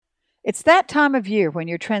It's that time of year when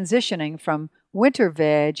you're transitioning from winter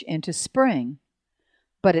veg into spring,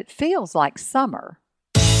 but it feels like summer.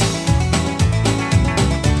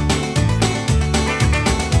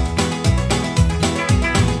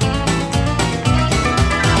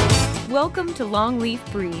 Welcome to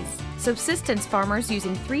Longleaf Breeze, subsistence farmers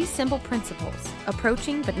using 3 simple principles,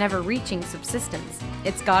 approaching but never reaching subsistence.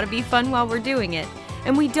 It's gotta be fun while we're doing it,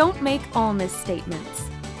 and we don't make all misstatements.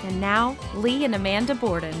 And now, Lee and Amanda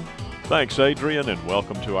Borden. Thanks, Adrian, and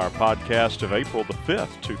welcome to our podcast of April the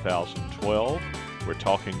 5th, 2012. We're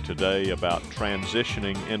talking today about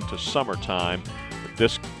transitioning into summertime.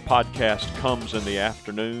 This podcast comes in the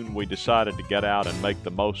afternoon. We decided to get out and make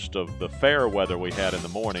the most of the fair weather we had in the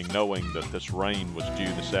morning, knowing that this rain was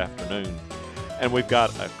due this afternoon. And we've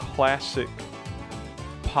got a classic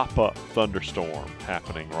pop-up thunderstorm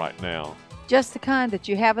happening right now. Just the kind that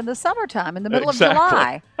you have in the summertime, in the middle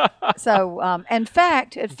Exactly. of July. So, in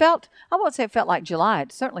fact, I won't say it felt like July.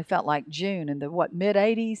 It certainly felt like June in the,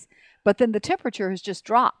 mid-80s. But then the temperature has just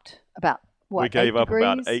dropped about, We gave 8 up degrees?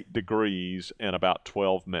 about 8 degrees in about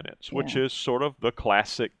 12 minutes, which Yeah. is sort of the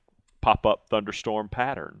classic pop-up thunderstorm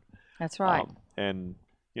pattern. That's right. And,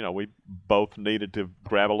 you know, we both needed to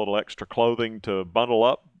grab a little extra clothing to bundle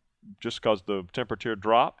up just because the temperature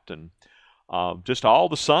dropped, and just all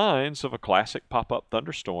the signs of a classic pop-up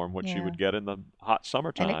thunderstorm, which you Yeah. would get in the hot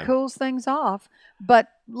summertime. And it cools things off. But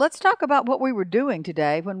let's talk about what we were doing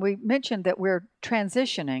today. When we mentioned that we're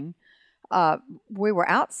transitioning, we were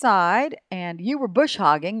outside and you were bush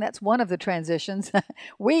hogging. That's one of the transitions.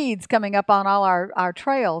 Weeds coming up on all our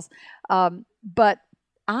trails. But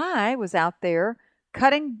I was out there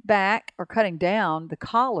cutting back or cutting down the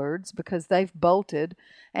collards because they've bolted,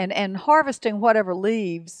 and harvesting whatever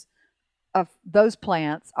leaves of those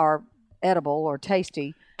plants are edible or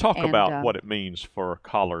tasty. Talk And, about what it means for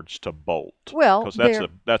collards to bolt. Well, because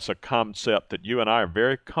that's a concept that you and I are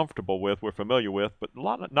very comfortable with, we're familiar with, but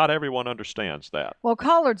not everyone understands that. Well,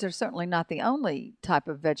 collards are certainly not the only type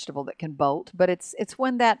of vegetable that can bolt, but it's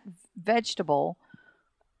when that vegetable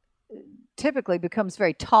typically becomes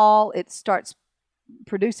very tall. It starts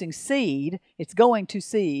producing seed. It's going to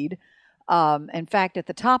seed. In fact, at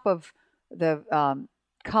the top of the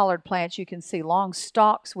collard plants, you can see long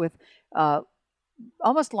stalks with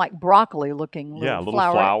almost like broccoli-looking little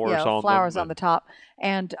flowers on flowers them. on the top.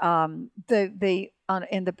 And in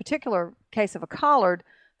the particular case of a collard,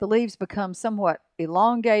 the leaves become somewhat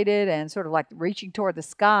elongated and sort of like reaching toward the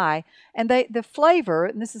sky. And the flavor,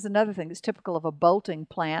 and this is another thing that's typical of a bolting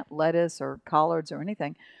plant, lettuce or collards or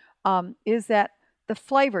anything, is that the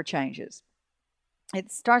flavor changes. It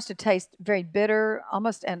starts to taste very bitter,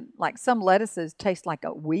 almost, and like some lettuces taste like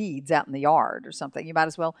weeds out in the yard or something. You might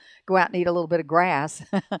as well go out and eat a little bit of grass.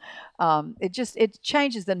 It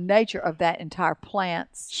changes the nature of that entire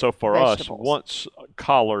plant's So for vegetables. us, once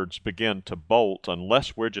collards begin to bolt,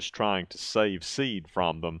 unless we're just trying to save seed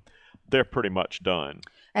from them, they're pretty much done.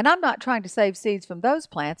 And I'm not trying to save seeds from those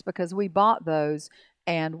plants because we bought those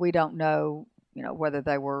and we don't know, whether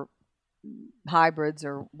they were hybrids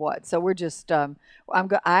or what. So we're just I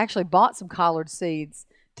actually bought some collard seeds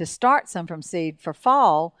to start some from seed for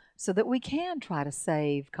fall so that we can try to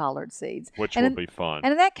save collard seeds. Which And will in- be fun.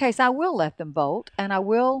 And in that case, I will let them bolt, and I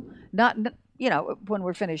will not, when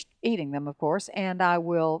we're finished eating them, of course, and I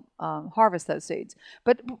will harvest those seeds.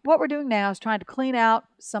 But what we're doing now is trying to clean out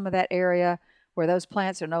some of that area where those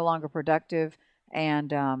plants are no longer productive.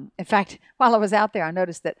 And in fact, while I was out there, I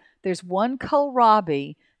noticed that there's one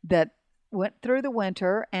kohlrabi that went through the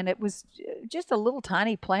winter, and it was just a little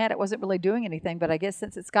tiny plant. It wasn't really doing anything, but I guess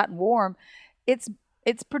since it's gotten warm, it's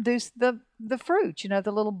produced the fruit, the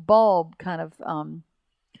little bulb kind of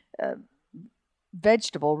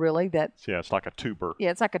vegetable, really. Yeah, it's like a tuber.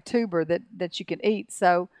 Yeah, it's like a tuber that you can eat.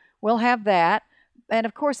 So we'll have that. And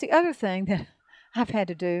of course, the other thing that I've had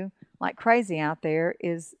to do like crazy out there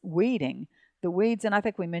is weeding. The weeds, and I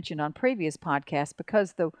think we mentioned on previous podcasts,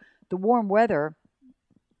 because the warm weather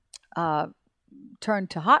turned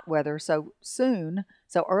to hot weather so soon,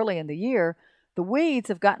 so early in the year, the weeds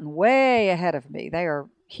have gotten way ahead of me. They are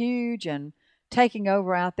huge and taking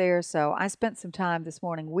over out there. So I spent some time this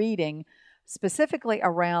morning weeding, specifically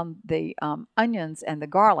around the onions and the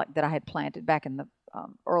garlic that I had planted back in the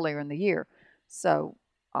earlier in the year. So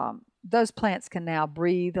those plants can now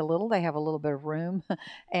breathe a little. They have a little bit of room.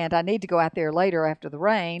 And I need to go out there later after the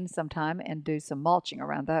rain sometime and do some mulching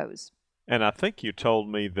around those. And I think you told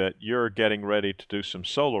me that you're getting ready to do some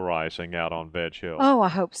solarizing out on Veg Hill. Oh, I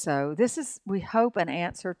hope so. This is, we hope, an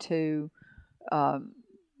answer to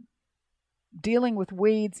dealing with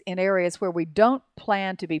weeds in areas where we don't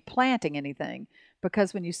plan to be planting anything,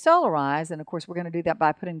 because when you solarize, and of course we're going to do that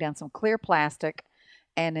by putting down some clear plastic,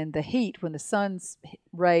 and in the heat, when the sun's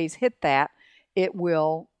rays hit that, it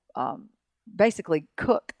will basically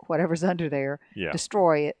cook whatever's under there, Yeah.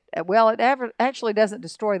 destroy it. Well, it actually doesn't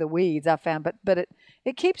destroy the weeds, I found, but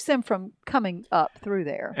it keeps them from coming up through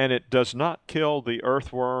there. And it does not kill the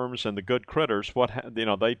earthworms and the good critters.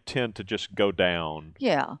 They tend to just go down.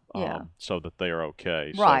 Yeah. So that they are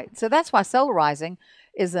okay. Right. So that's why solarizing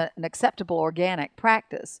is an acceptable organic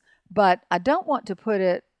practice. But I don't want to put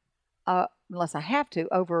it, unless I have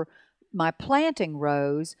to, over my planting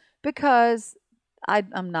rows, because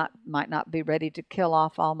might not be ready to kill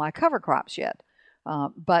off all my cover crops yet.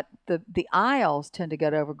 But the aisles tend to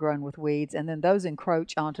get overgrown with weeds, and then those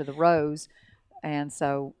encroach onto the rows, and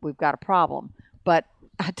so we've got a problem. But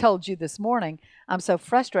I told you this morning, I'm so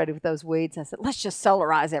frustrated with those weeds. I said, let's just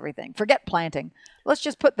solarize everything. Forget planting. Let's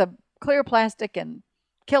just put the clear plastic and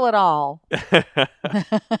kill it all.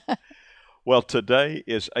 Well, today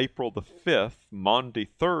is April the 5th, Maundy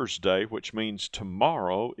Thursday, which means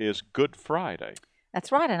tomorrow is Good Friday.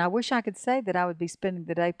 That's right, and I wish I could say that I would be spending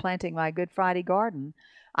the day planting my Good Friday garden.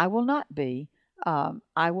 I will not be.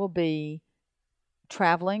 I will be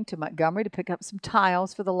traveling to Montgomery to pick up some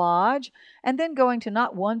tiles for the lodge, and then going to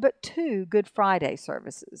not one but two Good Friday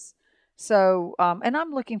services. So, and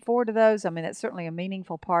I'm looking forward to those. I mean, it's certainly a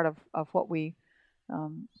meaningful part of what we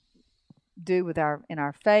do in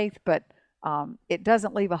our faith, but it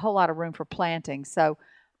doesn't leave a whole lot of room for planting. So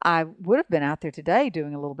I would have been out there today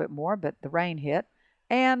doing a little bit more, but the rain hit,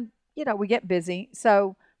 and we get busy.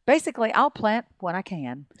 So basically, I'll plant when I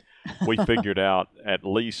can. We figured out at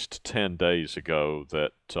least 10 days ago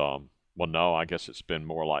that, I guess it's been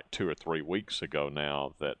more like 2 or 3 weeks ago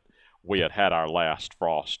now that we had our last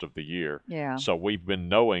frost of the year. Yeah. So we've been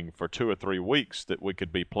knowing for 2 or 3 weeks that we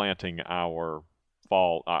could be planting our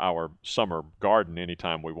summer garden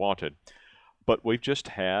anytime we wanted. But we've just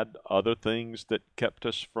had other things that kept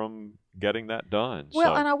us from getting that done.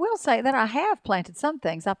 Well, and I will say that I have planted some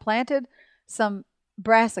things. I planted some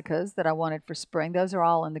brassicas that I wanted for spring. Those are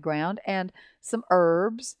all in the ground, and some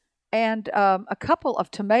herbs, and a couple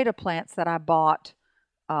of tomato plants that I bought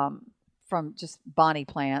from just Bonnie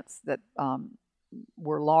plants that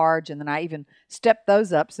were large, and then I even stepped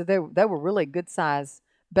those up, so they were really good size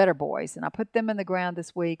Better Boys, and I put them in the ground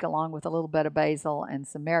this week along with a little bit of basil and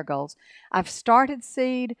some marigolds. I've started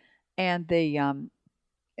seed, and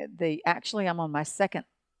actually I'm on my second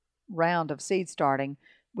round of seed starting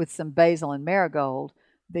with some basil and marigold.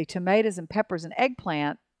 The tomatoes and peppers and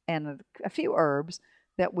eggplant and a few herbs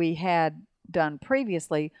that we had done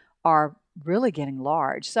previously are really getting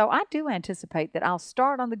large. So I do anticipate that I'll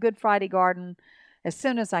start on the Good Friday garden as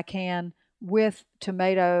soon as I can with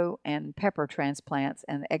tomato and pepper transplants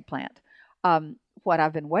and eggplant. What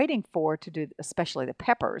I've been waiting for to do, especially the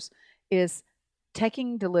peppers, is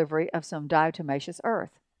taking delivery of some diatomaceous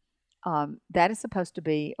earth. That is supposed to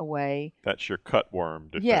be a way. That's your cutworm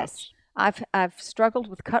defense. Yes. I've struggled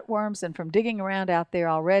with cutworms, and from digging around out there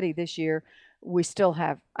already this year, we still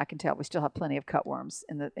have plenty of cutworms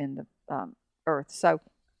in the earth. So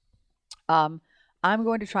I'm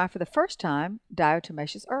going to try for the first time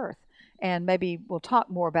diatomaceous earth. And maybe we'll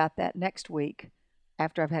talk more about that next week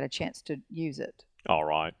after I've had a chance to use it. All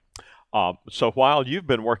right. So while you've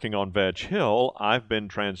been working on Veg Hill, I've been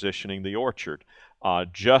transitioning the orchard.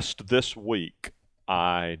 Just this week,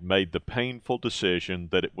 I made the painful decision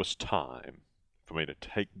that it was time for me to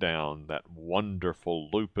take down that wonderful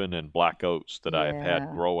lupin and black oats that I have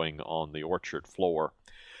had growing on the orchard floor.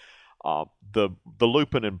 The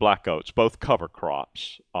lupin and black oats, both cover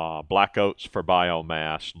crops, black oats for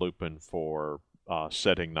biomass, lupin for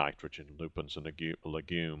setting nitrogen, lupin's a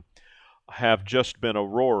legume, have just been a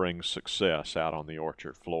roaring success out on the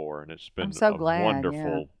orchard floor, and it's been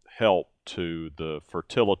wonderful help to the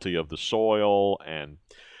fertility of the soil and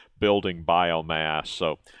building biomass.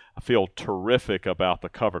 So I feel terrific about the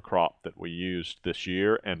cover crop that we used this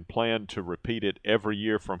year and plan to repeat it every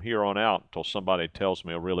year from here on out until somebody tells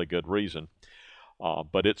me a really good reason.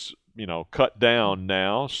 But it's, cut down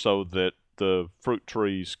now so that the fruit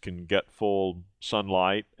trees can get full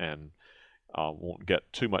sunlight and won't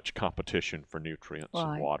get too much competition for nutrients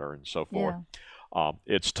and water and so forth. Yeah.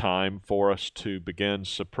 It's time for us to begin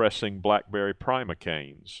suppressing blackberry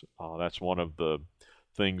primocanes. That's one of the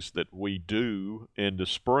things that we do in the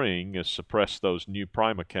spring is suppress those new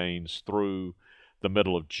primocanes through the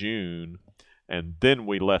middle of June, and then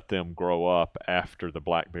we let them grow up after the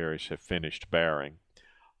blackberries have finished bearing.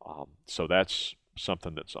 So that's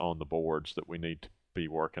something that's on the boards that we need to be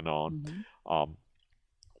working on. Mm-hmm.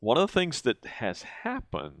 One of the things that has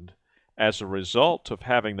happened as a result of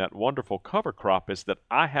having that wonderful cover crop is that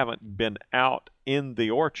I haven't been out in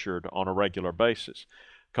the orchard on a regular basis,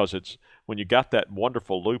 because it's when you got that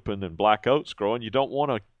wonderful lupin and black oats growing, you don't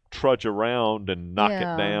want to trudge around and knock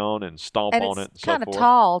it down and stomp on it and so forth. It's kind of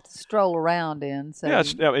tall to stroll around in. So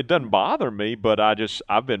it doesn't bother me, but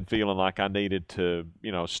I've been feeling like I needed to,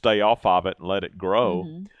 stay off of it and let it grow.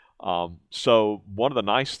 Mm-hmm. So one of the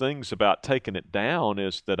nice things about taking it down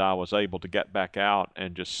is that I was able to get back out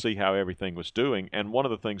and just see how everything was doing. And one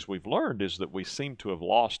of the things we've learned is that we seem to have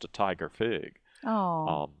lost a tiger fig.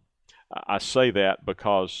 Oh. I say that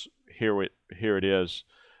because here it is,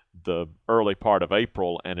 the early part of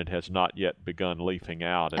April, and it has not yet begun leafing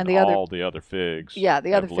out, and all the other figs the other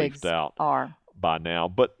have figs leafed out are by now.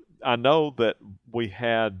 But I know that we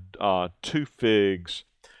had 2 figs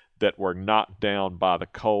that were knocked down by the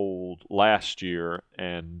cold last year,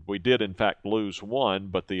 and we did in fact lose one,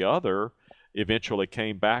 but the other eventually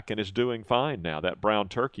came back and is doing fine now. That brown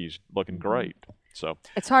turkey's looking great. So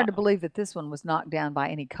it's hard to believe that this one was knocked down by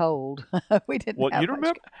any cold. We didn't. Well, have you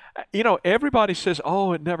much. remember, everybody says,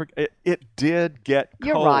 "Oh, it did get cold."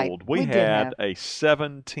 You're right. We had a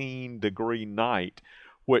 17-degree night,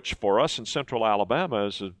 which for us in Central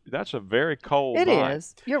Alabama that's a very cold night. It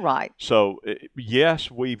is. You're right. So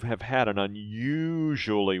yes, we have had an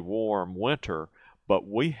unusually warm winter, but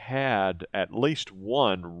we had at least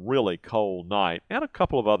one really cold night and a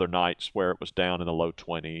couple of other nights where it was down in the low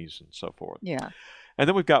 20s and so forth. Yeah. And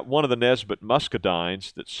then we've got one of the Nesbitt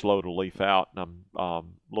muscadines that's slow to leaf out, and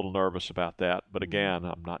I'm a little nervous about that. But again,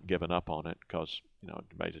 I'm not giving up on it because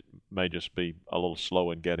it may just be a little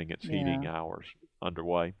slow in getting its heating hours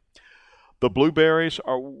underway. The blueberries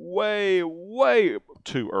are way, way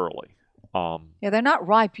too early. They're not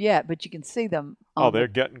ripe yet, but you can see them. They're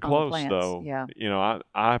getting close though. Yeah.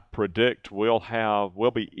 I predict we'll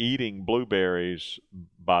be eating blueberries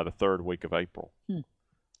by the 3rd week of April.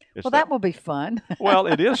 Well, that will be fun. Well,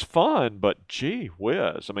 it is fun, but gee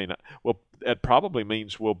whiz. I mean, it probably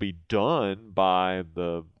means we'll be done by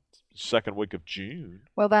the 2nd week of June.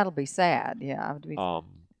 Well, that'll be sad. Yeah.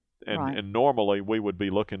 And normally we would be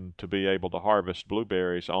looking to be able to harvest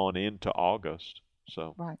blueberries on into August.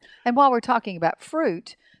 So. Right. And while we're talking about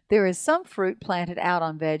fruit, there is some fruit planted out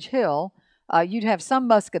on Veg Hill. You'd have some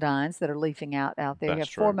muscadines that are leafing out there. That's you have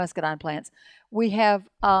true. 4 muscadine plants. We have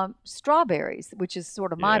strawberries, which is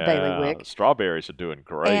sort of my bailiwick. The strawberries are doing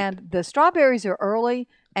great. And the strawberries are early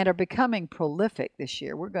and are becoming prolific this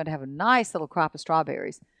year. We're going to have a nice little crop of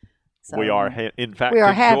strawberries. So, we are, in fact,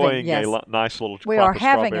 enjoying a nice little crop of strawberries. We are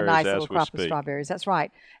having a nice little crop speak. of strawberries. That's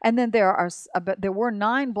right. And then there were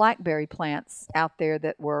 9 blackberry plants out there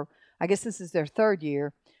that were, I guess this is their 3rd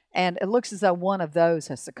year, and it looks as though one of those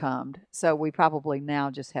has succumbed. So we probably now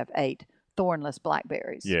just have 8 thornless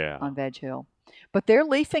blackberries on Veg Hill. But they're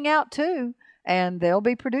leafing out too, and they'll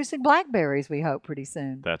be producing blackberries, we hope, pretty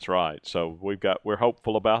soon. That's right. So we're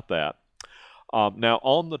hopeful about that. Now,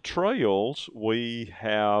 on the trails, we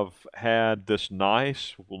have had this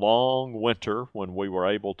nice long winter when we were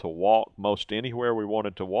able to walk most anywhere we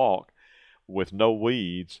wanted to walk with no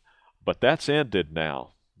weeds, but that's ended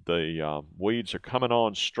now. The weeds are coming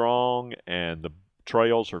on strong, and the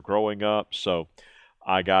trails are growing up, so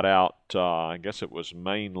I got out, I guess it was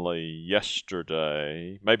mainly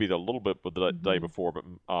yesterday, maybe a little bit the day before,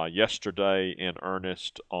 but yesterday in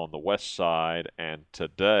earnest on the west side and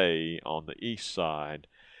today on the east side,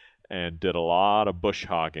 and did a lot of bush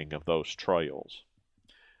hogging of those trails.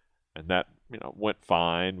 And that, went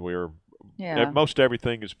fine. Most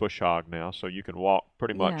everything is bush hog now, so you can walk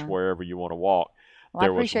pretty much wherever you want to walk. Well,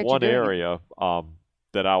 there was one area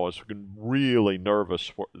that I was really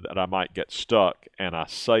nervous that I might get stuck, and I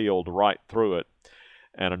sailed right through it.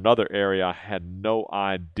 And another area I had no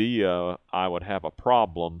idea I would have a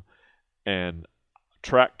problem, and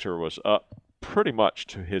tractor was up pretty much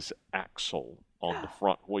to his axle on the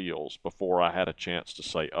front wheels before I had a chance to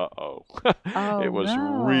say, uh-oh. It was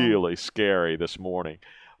really scary this morning.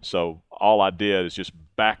 So all I did is just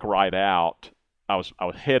back right out. I was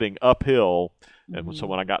heading uphill, and so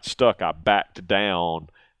when I got stuck, I backed down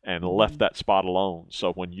and left that spot alone.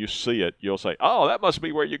 So when you see it, you'll say, oh, that must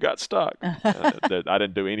be where you got stuck. I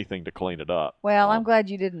didn't do anything to clean it up. Well, I'm glad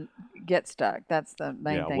you didn't get stuck. That's the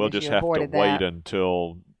main thing. We'll just have to wait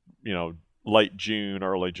until, late June,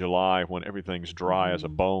 early July, when everything's dry as a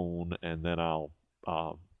bone, and then I'll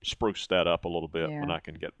spruce that up a little bit when I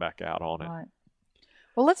can get back out on it. Right.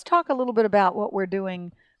 Well, let's talk a little bit about what we're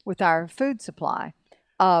doing with our food supply,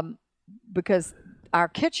 because our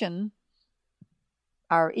kitchen,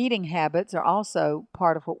 our eating habits are also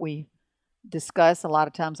part of what we discuss a lot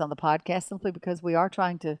of times on the podcast, simply because we are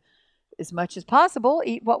trying to as much as possible,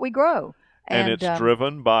 eat what we grow. And it's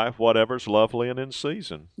driven by whatever's lovely and in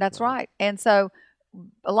season. That's right. And so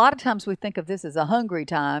a lot of times we think of this as a hungry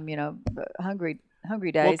time, hungry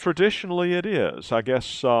days. Well, traditionally it is. I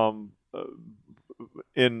guess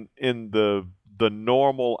in the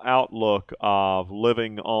normal outlook of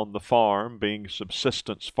living on the farm, being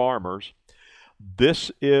subsistence farmers,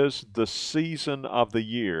 this is the season of the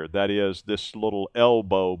year. That is this little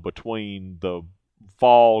elbow between the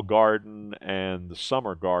fall garden and the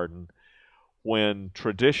summer garden, when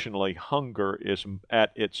traditionally hunger is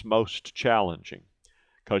at its most challenging,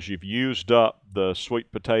 because you've used up the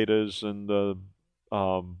sweet potatoes and the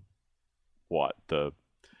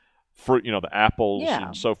fruit, the apples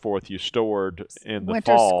and so forth you stored in the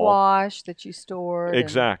winter fall. Squash that you stored.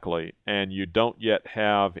 Exactly. And you don't yet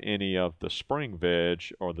have any of the spring veg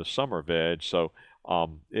or the summer veg. So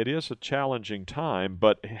it is a challenging time,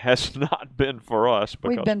 but it has not been for us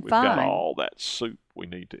because we've got all that soup we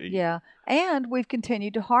need to eat. Yeah. And we've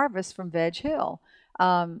continued to harvest from Veg Hill.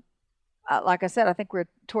 Like I said, I think we're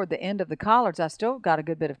toward the end of the collards. I still got a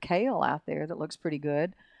good bit of kale out there that looks pretty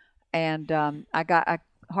good. And I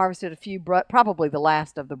harvested a few, probably the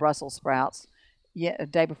last of the Brussels sprouts a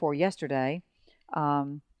day before yesterday.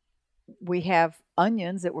 We have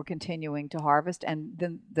onions that we're continuing to harvest, and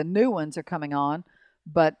then the new ones are coming on,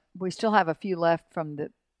 but we still have a few left from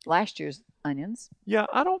the last year's onions. Yeah,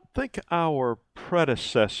 I don't think our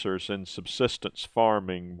predecessors in subsistence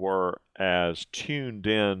farming were as tuned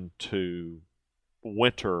in to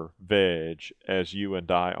winter veg as you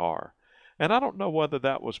and I are. And I don't know whether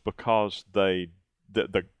that was because the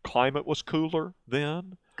climate was cooler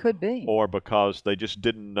then. Could be. Or because they just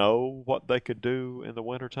didn't know what they could do in the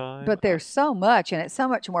wintertime. But there's so much, and it's so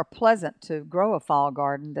much more pleasant to grow a fall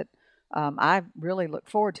garden that I really look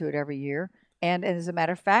forward to it every year. And as a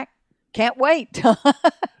matter of fact, can't wait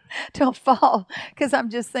till fall, because I'm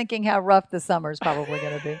just thinking how rough the summer is probably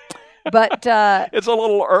going to be. But it's a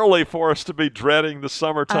little early for us to be dreading the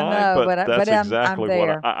summertime. I know, but that's exactly I'm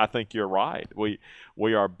what I think you're right. We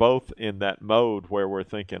are both in that mode where we're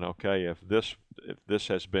thinking, okay, if this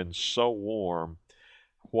has been so warm,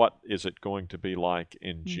 what is it going to be like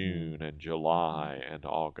in June and July and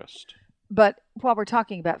August? But while we're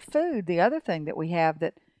talking about food, the other thing that we have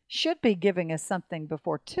that should be giving us something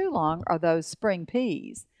before too long are those spring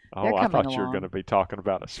peas. Oh, I thought you were going to be talking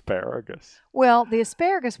about asparagus. Well, the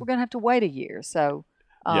asparagus, we're going to have to wait a year. So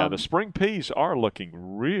yeah, the spring peas are looking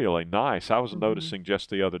really nice. I was noticing just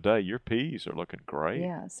the other day, your peas are looking great.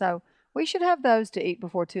 Yeah, so we should have those to eat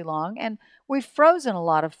before too long. And we've frozen a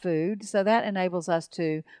lot of food, so that enables us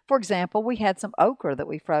to, for example, we had some okra that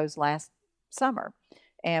we froze last summer.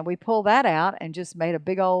 And we pulled that out and just made a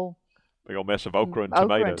big old mess of okra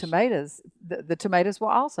and tomatoes. The tomatoes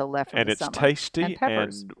were also left from the summer. And it's tasty,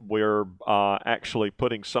 and we're actually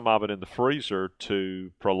putting some of it in the freezer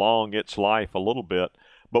to prolong its life a little bit,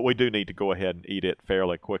 but we do need to go ahead and eat it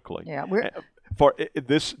fairly quickly. Yeah,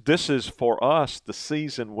 this is for us the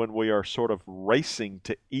season when we are sort of racing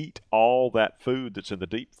to eat all that food that's in the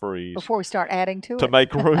deep freeze before we start adding to it to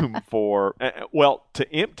make room for to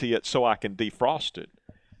empty it so I can defrost it.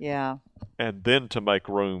 Yeah. And then to make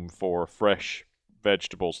room for fresh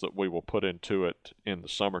vegetables that we will put into it in the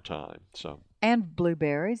summertime. And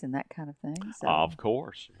blueberries and that kind of thing. So. Of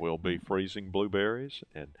course. We'll be freezing blueberries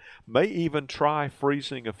and may even try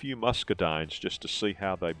freezing a few muscadines just to see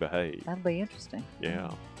how they behave. That'll be interesting. Yeah.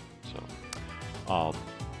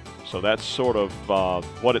 So that's sort of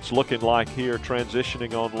what it's looking like here,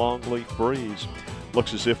 transitioning on Longleaf Breeze.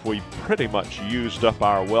 Looks as if we pretty much used up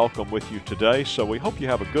our welcome with you today, so we hope you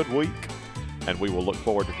have a good week, and we will look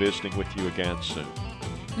forward to visiting with you again soon.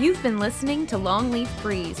 You've been listening to Longleaf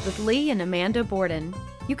Breeze with Lee and Amanda Borden.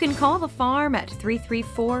 You can call the farm at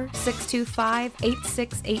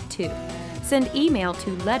 334-625-8682. Send email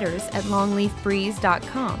to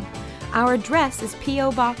letters@longleafbreeze.com. Our address is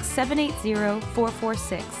P.O. Box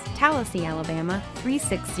 780446, Tallahassee, Alabama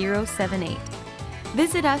 36078.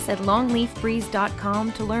 Visit us at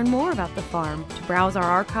longleafbreeze.com to learn more about the farm, to browse our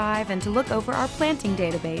archive, and to look over our planting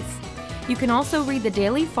database. You can also read the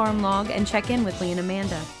daily farm log and check in with Lee and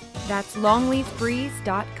Amanda. That's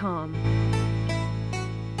longleafbreeze.com.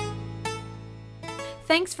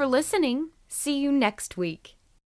 Thanks for listening. See you next week.